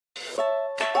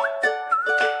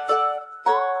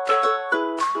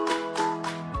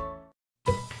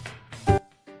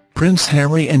Prince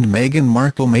Harry and Meghan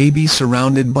Markle may be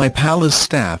surrounded by palace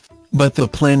staff, but the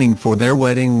planning for their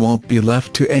wedding won't be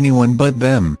left to anyone but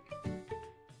them.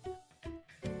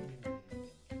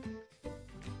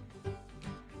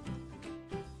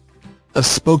 A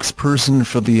spokesperson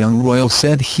for the young royal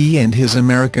said he and his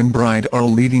American bride are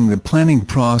leading the planning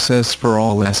process for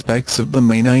all aspects of the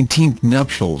May 19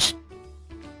 nuptials.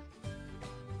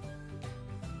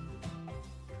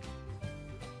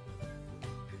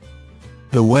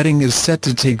 The wedding is set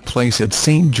to take place at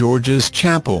St George's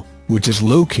Chapel, which is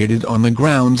located on the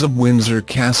grounds of Windsor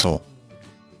Castle.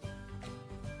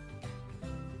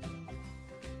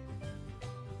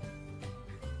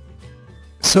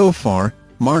 So far,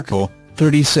 Markle,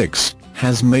 36,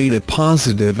 has made a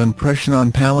positive impression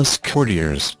on palace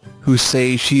courtiers, who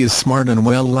say she is smart and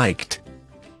well-liked.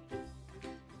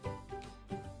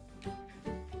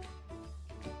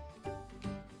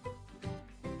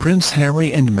 Prince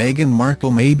Harry and Meghan Markle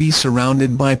may be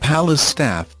surrounded by palace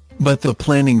staff, but the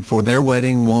planning for their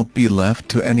wedding won't be left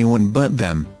to anyone but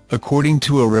them, according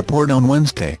to a report on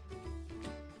Wednesday.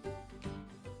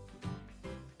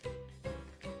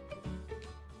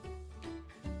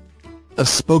 A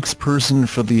spokesperson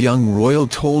for the young royal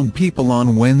told People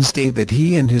on Wednesday that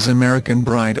he and his American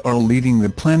bride are leading the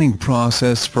planning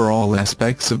process for all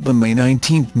aspects of the May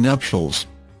 19 nuptials.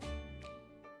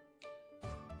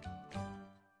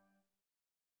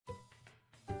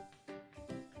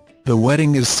 The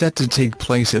wedding is set to take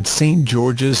place at St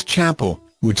George's Chapel,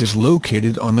 which is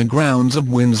located on the grounds of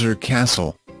Windsor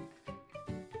Castle.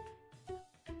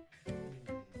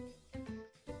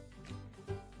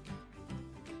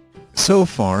 So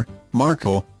far,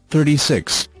 Markle,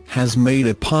 36, has made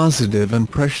a positive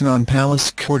impression on palace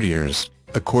courtiers,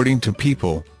 according to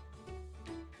People.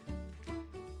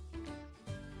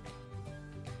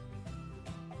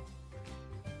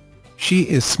 She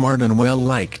is smart and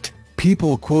well-liked,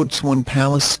 People quotes one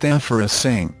palace staffer as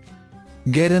saying.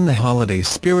 Get in the holiday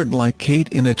spirit like Kate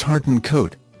in a tartan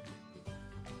coat.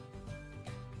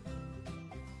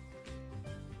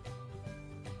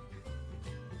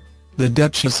 The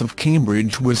Duchess of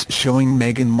Cambridge was showing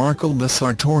Meghan Markle the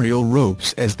sartorial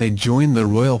ropes as they joined the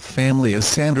royal family at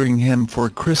Sandringham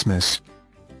for Christmas.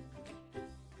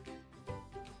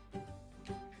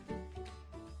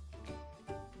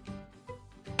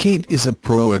 Kate is a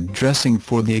pro at dressing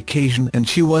for the occasion, and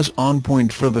she was on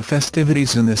point for the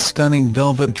festivities in the stunning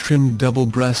velvet-trimmed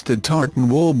double-breasted tartan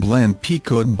wool blend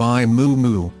picoed by Miu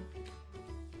Miu.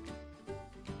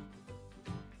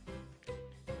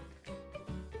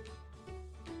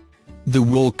 The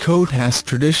wool coat has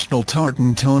traditional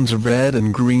tartan tones of red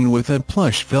and green with a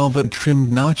plush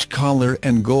velvet-trimmed notch collar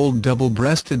and gold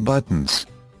double-breasted buttons.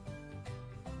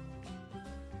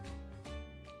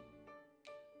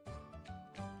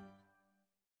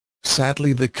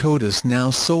 Sadly, the coat is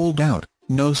now sold out,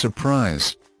 no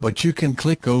surprise, but you can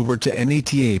click over to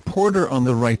NETA Porter on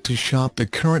the right to shop the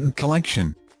current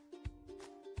collection.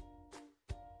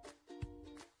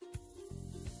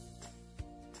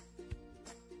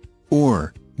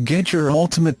 Or, get your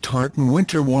ultimate tartan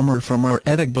winter warmer from our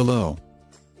attic below.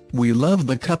 We love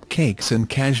the cupcakes and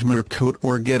cashmere coat,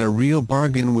 or get a real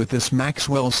bargain with this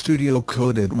Maxwell Studio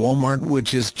coat at Walmart,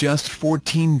 which is just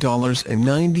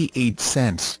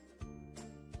 $14.98.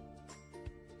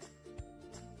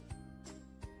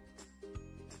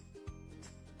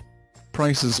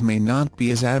 Prices may not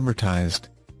be as advertised.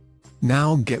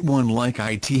 Now get one like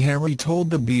it. Harry told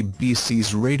the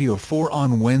BBC's Radio 4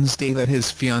 on Wednesday that his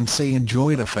fiancée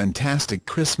enjoyed a fantastic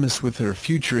Christmas with her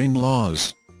future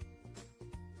in-laws.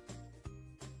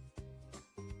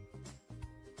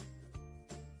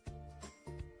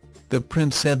 The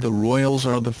prince said the royals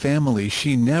are the family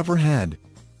she never had.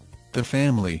 The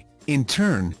family, in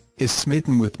turn, is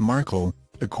smitten with Markle,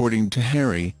 according to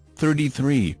Harry,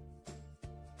 33.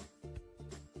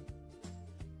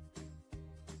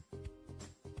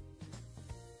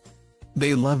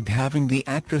 They loved having the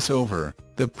actress over,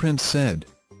 the prince said.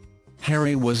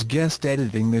 Harry was guest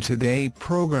editing the Today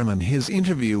program, and his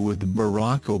interview with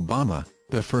Barack Obama,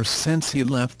 the first since he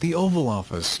left the Oval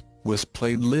Office, was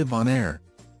played live on air.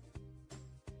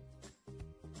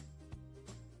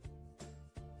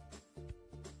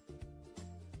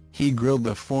 He grilled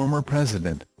the former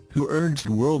president, who urged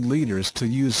world leaders to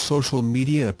use social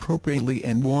media appropriately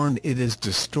and warned it is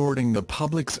distorting the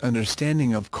public's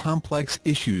understanding of complex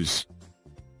issues.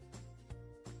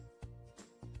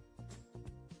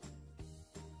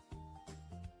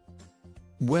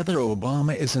 Whether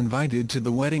Obama is invited to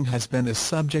the wedding has been a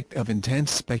subject of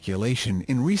intense speculation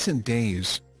in recent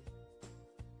days.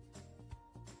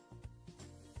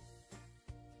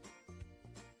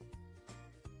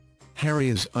 Harry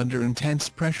is under intense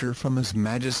pressure from His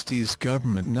Majesty's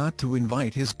government not to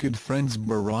invite his good friends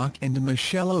Barack and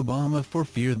Michelle Obama for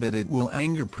fear that it will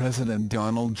anger President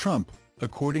Donald Trump,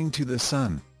 according to The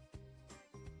Sun.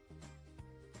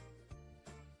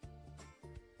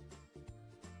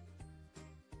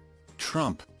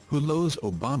 Trump, who loathes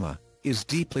Obama, is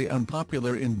deeply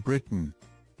unpopular in Britain.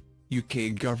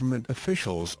 UK government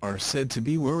officials are said to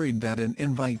be worried that an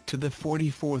invite to the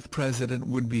 44th president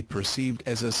would be perceived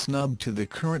as a snub to the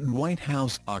current White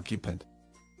House occupant.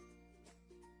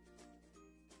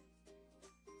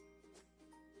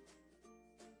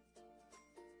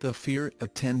 The fear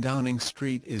at 10 Downing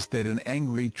Street is that an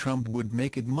angry Trump would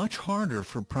make it much harder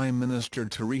for Prime Minister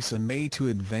Theresa May to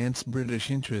advance British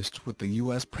interests with the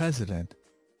US president.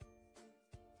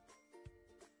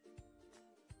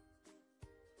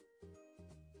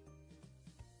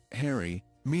 Harry,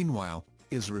 meanwhile,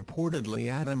 is reportedly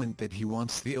adamant that he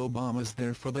wants the Obamas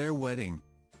there for their wedding.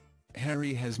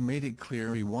 Harry has made it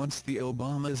clear he wants the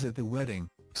Obamas at the wedding,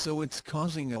 so it's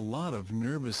causing a lot of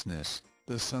nervousness,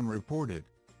 The Sun reported.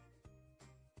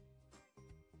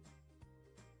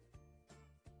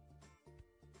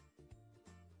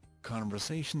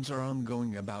 Conversations are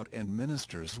ongoing about and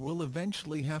ministers will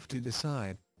eventually have to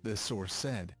decide, the source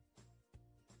said.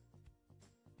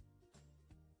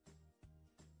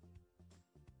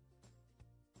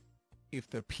 If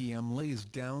the PM lays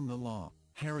down the law,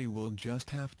 Harry will just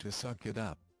have to suck it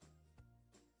up.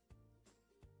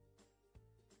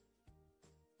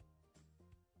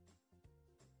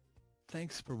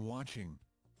 Thanks for watching.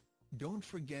 Don't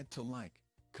forget to like,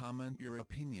 comment your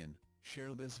opinion,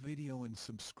 share this video and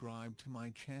subscribe to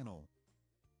my channel.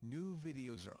 New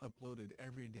videos are uploaded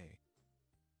every day.